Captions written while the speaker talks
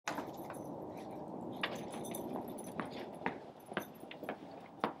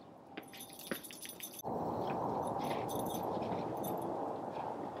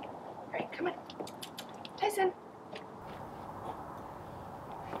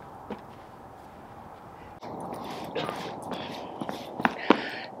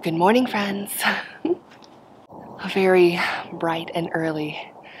Good morning, friends. A very bright and early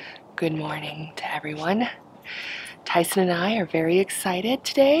good morning to everyone. Tyson and I are very excited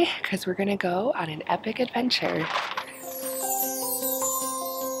today because we're gonna go on an epic adventure.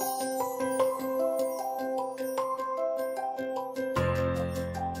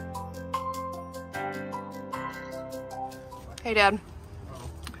 Hey, Dad.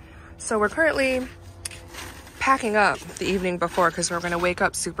 So we're currently packing up the evening before because we're gonna wake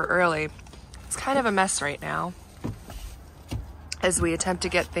up super early. It's kind of a mess right now as we attempt to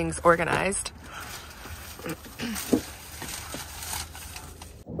get things organized.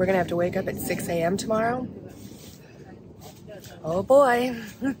 We're gonna have to wake up at 6 a.m. tomorrow. Oh boy.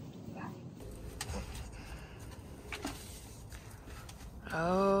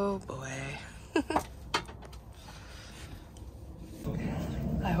 Oh boy.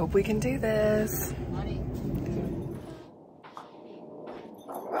 I hope we can do this.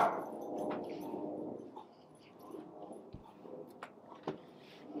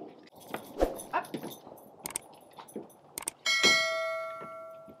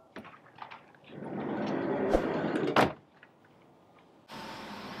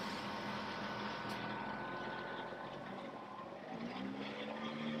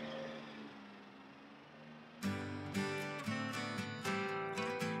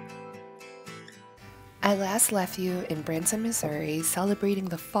 I last left you in Branson, Missouri, celebrating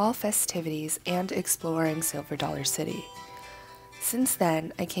the fall festivities and exploring Silver Dollar City. Since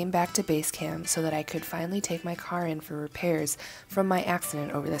then, I came back to base camp so that I could finally take my car in for repairs from my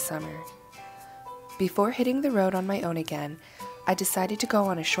accident over the summer. Before hitting the road on my own again, I decided to go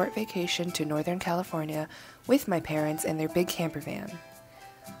on a short vacation to Northern California with my parents in their big camper van.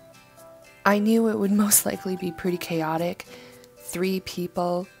 I knew it would most likely be pretty chaotic, 3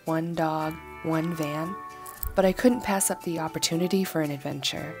 people, 1 dog, 1 van, but I couldn't pass up the opportunity for an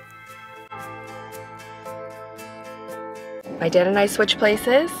adventure. My dad and I switched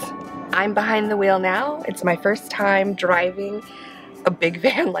places. I'm behind the wheel now. It's my first time driving a big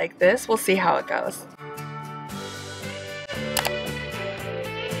van like this. We'll see how it goes.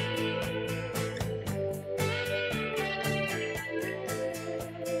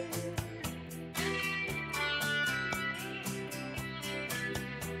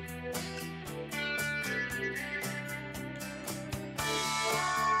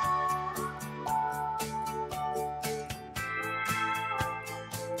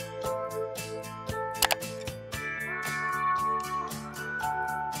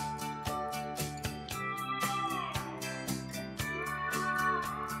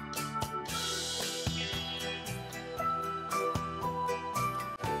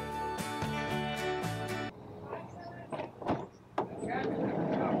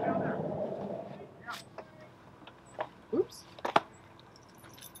 Oops.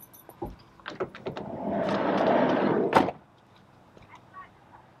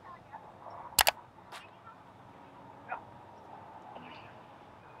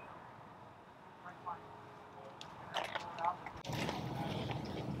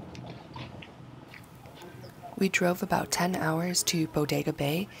 We drove about 10 hours to Bodega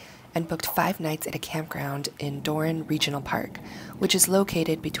Bay and booked 5 nights at a campground in Doran Regional Park, which is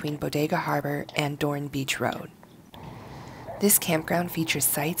located between Bodega Harbor and Doran Beach Road. This campground features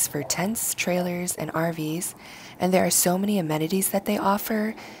sites for tents, trailers, and RVs, and there are so many amenities that they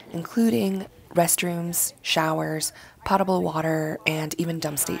offer, including restrooms, showers, potable water, and even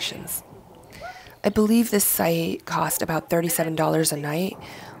dump stations. I believe this site cost about $37 a night,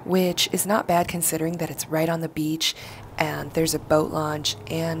 which is not bad considering that it's right on the beach and there's a boat launch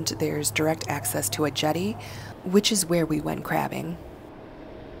and there's direct access to a jetty, which is where we went crabbing.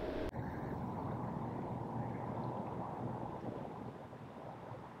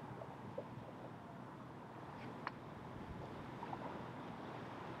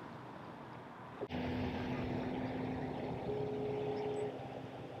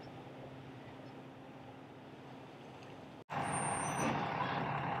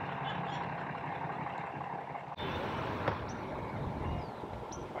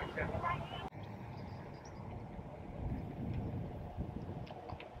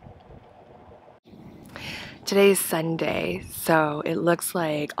 Today's Sunday, so it looks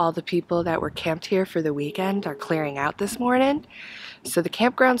like all the people that were camped here for the weekend are clearing out this morning. So the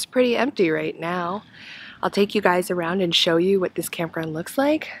campground's pretty empty right now. I'll take you guys around and show you what this campground looks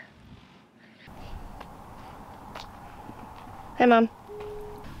like. Hi, Mom.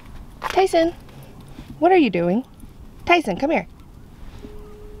 Tyson, what are you doing? Tyson, come here.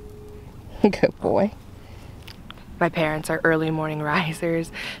 Good boy. My parents are early morning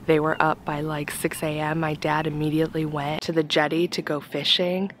risers. They were up by like 6 a.m. My dad immediately went to the jetty to go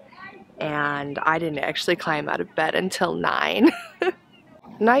fishing, and I didn't actually climb out of bed until 9.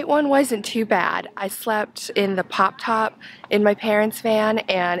 Night one wasn't too bad. I slept in the pop top in my parents' van,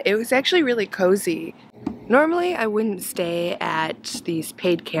 and it was actually really cozy. Normally I wouldn't stay at these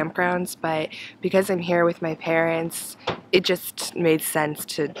paid campgrounds, but because I'm here with my parents, it just made sense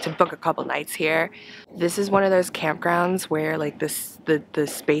to book a couple nights here. This is one of those campgrounds where like the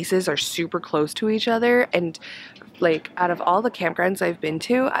spaces are super close to each other, and like out of all the campgrounds I've been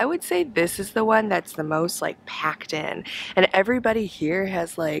to, I would say this is the one that's the most like packed in. And everybody here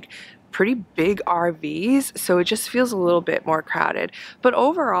has like pretty big RVs, so it just feels a little bit more crowded. But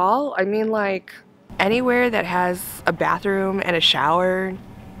overall, I mean, like anywhere that has a bathroom and a shower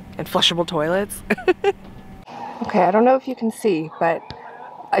and flushable toilets. Okay, I don't know if you can see, but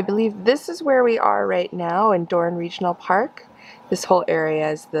I believe this is where we are right now in Doran Regional Park. This whole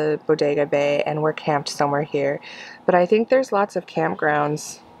area is the Bodega Bay, and we're camped somewhere here. But I think there's lots of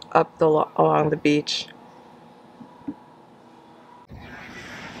campgrounds up along the beach.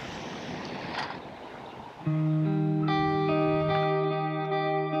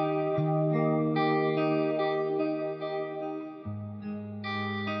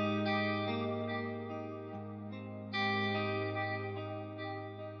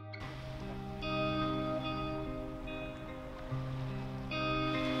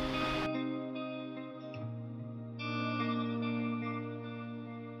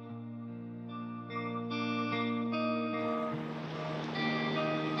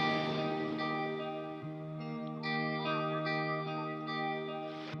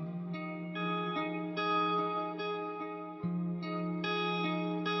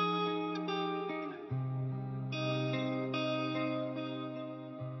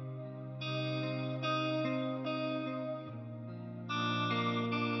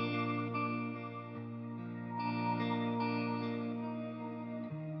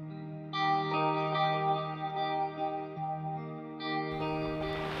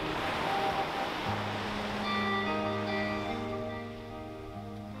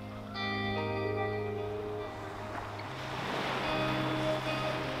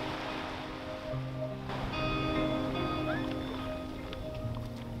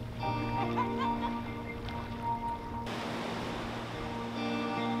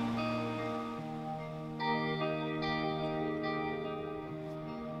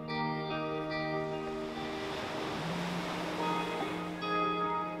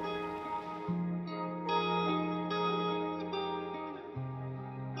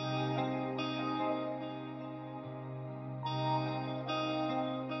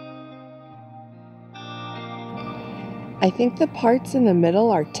 I think the parts in the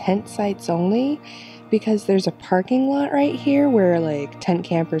middle are tent sites only, because there's a parking lot right here where like tent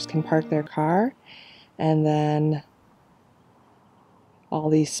campers can park their car, and then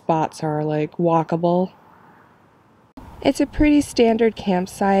all these spots are like walkable. It's a pretty standard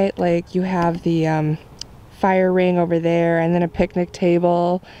campsite. Like you have the fire ring over there, and then a picnic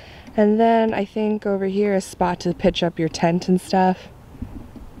table, and then I think over here a spot to pitch up your tent and stuff.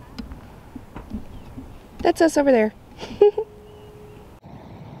 That's us over there.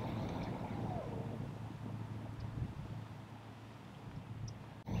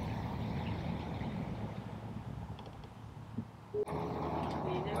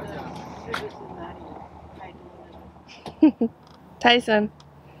 Tyson.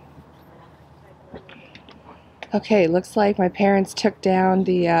 Okay, looks like my parents took down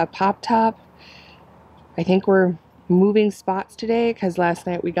the pop top. I think we're moving spots today because last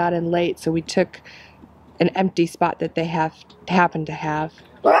night we got in late, so we took an empty spot that they happened to have.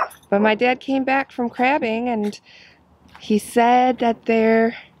 But my dad came back from crabbing, and he said that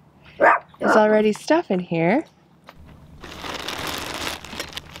there is already stuff in here.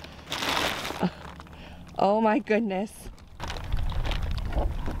 Oh my goodness.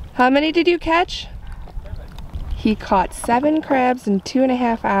 How many did you catch? He caught 7 crabs in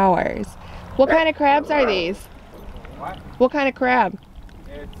 2.5 hours. What kind of crabs are these? What? What kind of crab?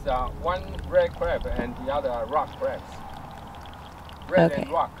 It's one red crab and the other are rock crabs. Red Okay.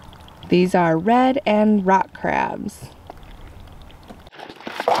 and rock. These are red and rock crabs.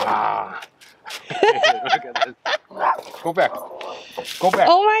 Ah. Look at this. Go back. Go back.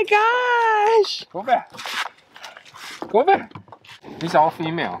 Oh my gosh! Go back. Go back. These are all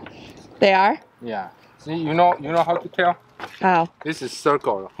female. They are? Yeah. See, you know how to tell? How? This is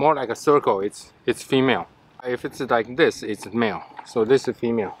circle, more like a circle. It's female. If it's like this, it's male. So this is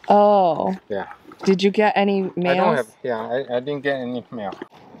female. Oh. Yeah. Did you get any males? I don't have. Yeah, I didn't get any male.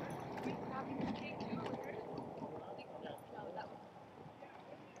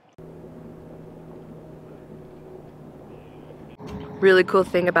 really cool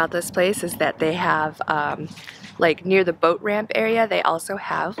thing about this place is that they have like near the boat ramp area, they also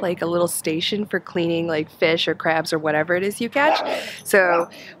have like a little station for cleaning like fish or crabs or whatever it is you catch. So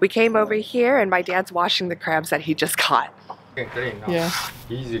we came over here and my dad's washing the crabs that he just caught. You can clean now. Yeah.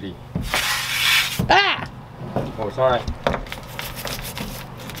 Easily. Ah! Oh, sorry.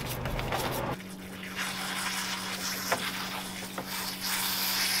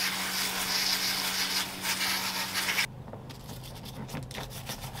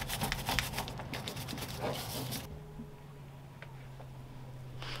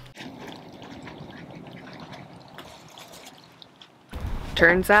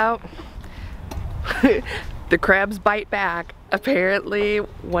 Turns out the crabs bite back. Apparently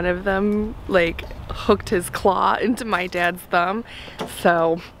one of them like hooked his claw into my dad's thumb.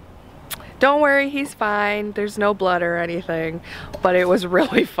 So don't worry, he's fine. There's no blood or anything, but it was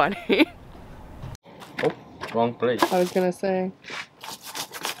really funny. Oh, wrong place. I was gonna say.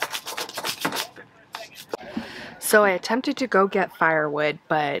 So I attempted to go get firewood,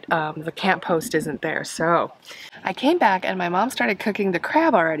 but the camp post isn't there. So I came back and my mom started cooking the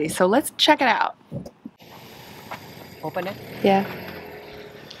crab already. So let's check it out. Open it. Yeah.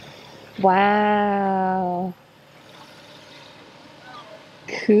 Wow.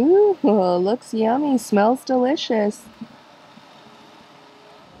 Cool. Looks yummy. Smells delicious.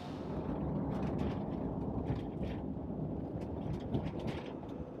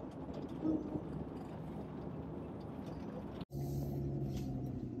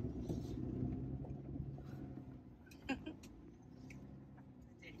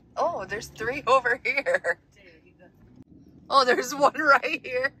 Oh, there's 3 over here. Oh, there's 1 right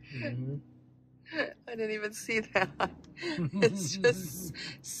here. Mm-hmm. I didn't even see that. It's just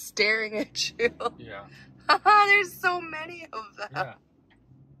staring at you. Yeah. There's so many of them. Yeah.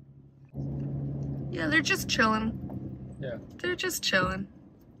 Yeah, they're just chilling. Yeah. They're just chilling.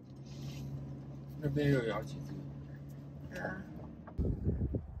 那边又有好几只。 Yeah.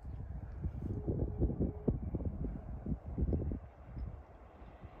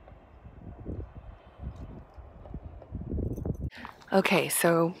 Okay,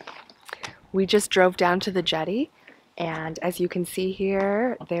 so we just drove down to the jetty, and as you can see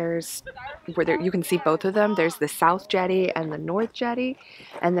here, you can see both of them. There's the south jetty and the north jetty,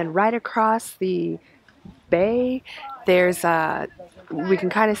 and then right across the bay, there's we can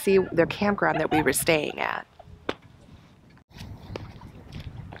kind of see their campground that we were staying at.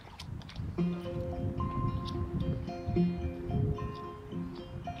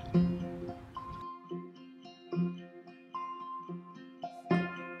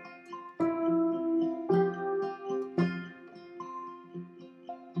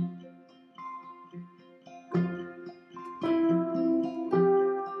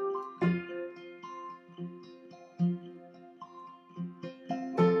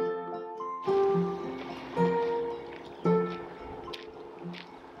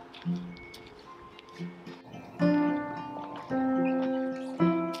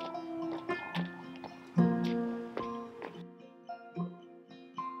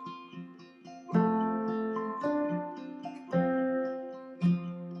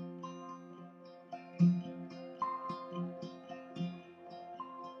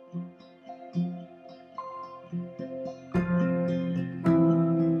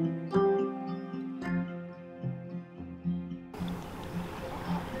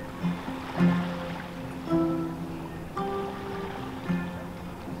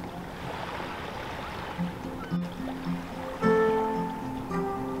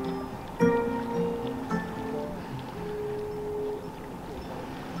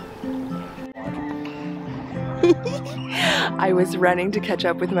 I was running to catch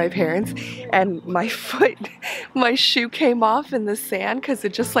up with my parents and my shoe came off in the sand because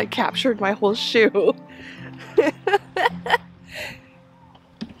it just like captured my whole shoe.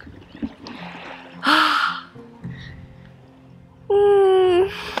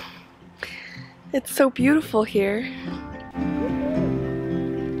 It's so beautiful here.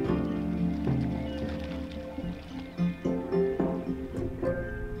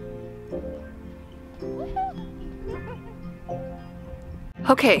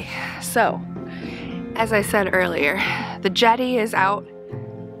 Okay, so as I said earlier, the jetty is out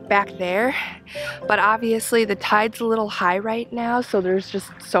back there, but obviously the tide's a little high right now, so there's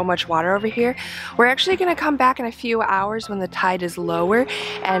just so much water over here. We're actually gonna come back in a few hours when the tide is lower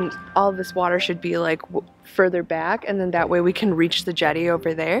and all this water should be like further back, and then that way we can reach the jetty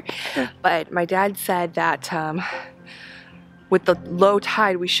over there. But my dad said that with the low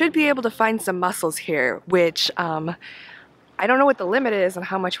tide we should be able to find some mussels here, which I don't know what the limit is on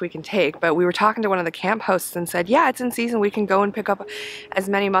how much we can take, but we were talking to one of the camp hosts and said, yeah, it's in season. We can go and pick up as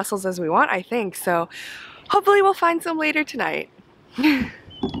many mussels as we want, I think. So hopefully we'll find some later tonight.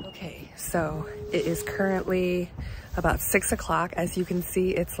 Okay, so it is currently about 6 o'clock. As you can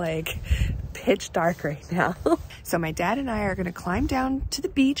see, it's like pitch dark right now. So my dad and I are gonna climb down to the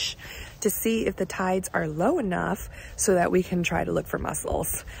beach to see if the tides are low enough so that we can try to look for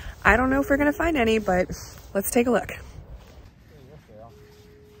mussels. I don't know if we're gonna find any, but let's take a look.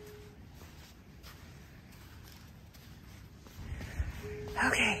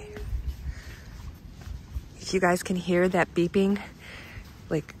 Okay. If you guys can hear that beeping,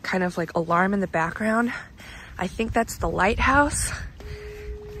 like kind of like alarm in the background, I think that's the lighthouse,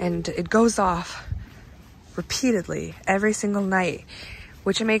 and it goes off repeatedly every single night,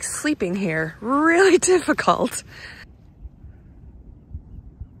 which makes sleeping here really difficult.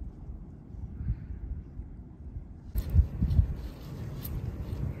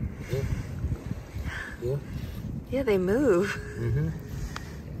 Yeah, they move.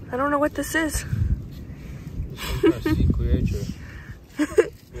 I don't know what this is. Sea creature.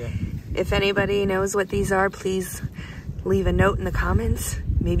 Yeah. If anybody knows what these are, please leave a note in the comments.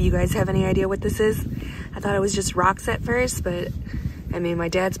 Maybe you guys have any idea what this is. I thought it was just rocks at first, but I mean, my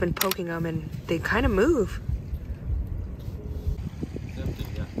dad's been poking them and they kind of move.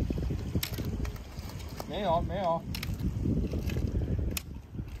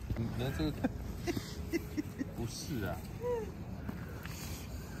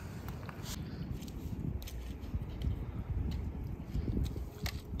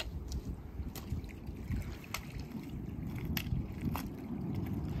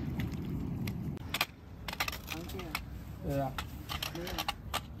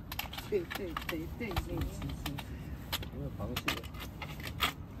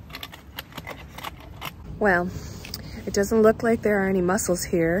 Well, it doesn't look like there are any mussels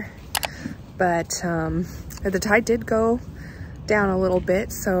here, but the tide did go down a little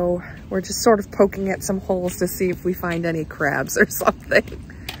bit, so we're just sort of poking at some holes to see if we find any crabs or something.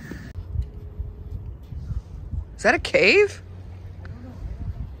 Is that a cave?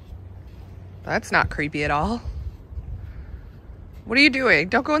 That's not creepy at all. What are you doing?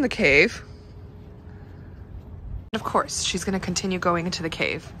 Don't go in the cave. Of course, she's gonna continue going into the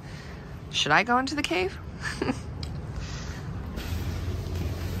cave. Should I go into the cave?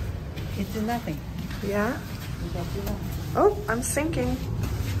 It's nothing. Yeah? Oh, I'm sinking.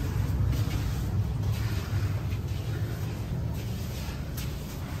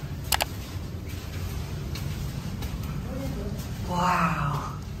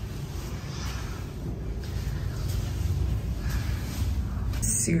 Wow.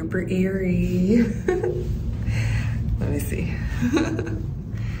 Super eerie. Let me see.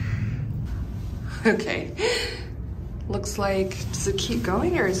 Okay. Looks like, does it keep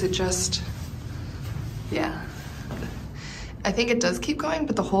going or is it just, yeah. I think it does keep going,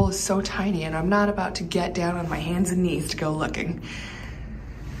 but the hole is so tiny and I'm not about to get down on my hands and knees to go looking.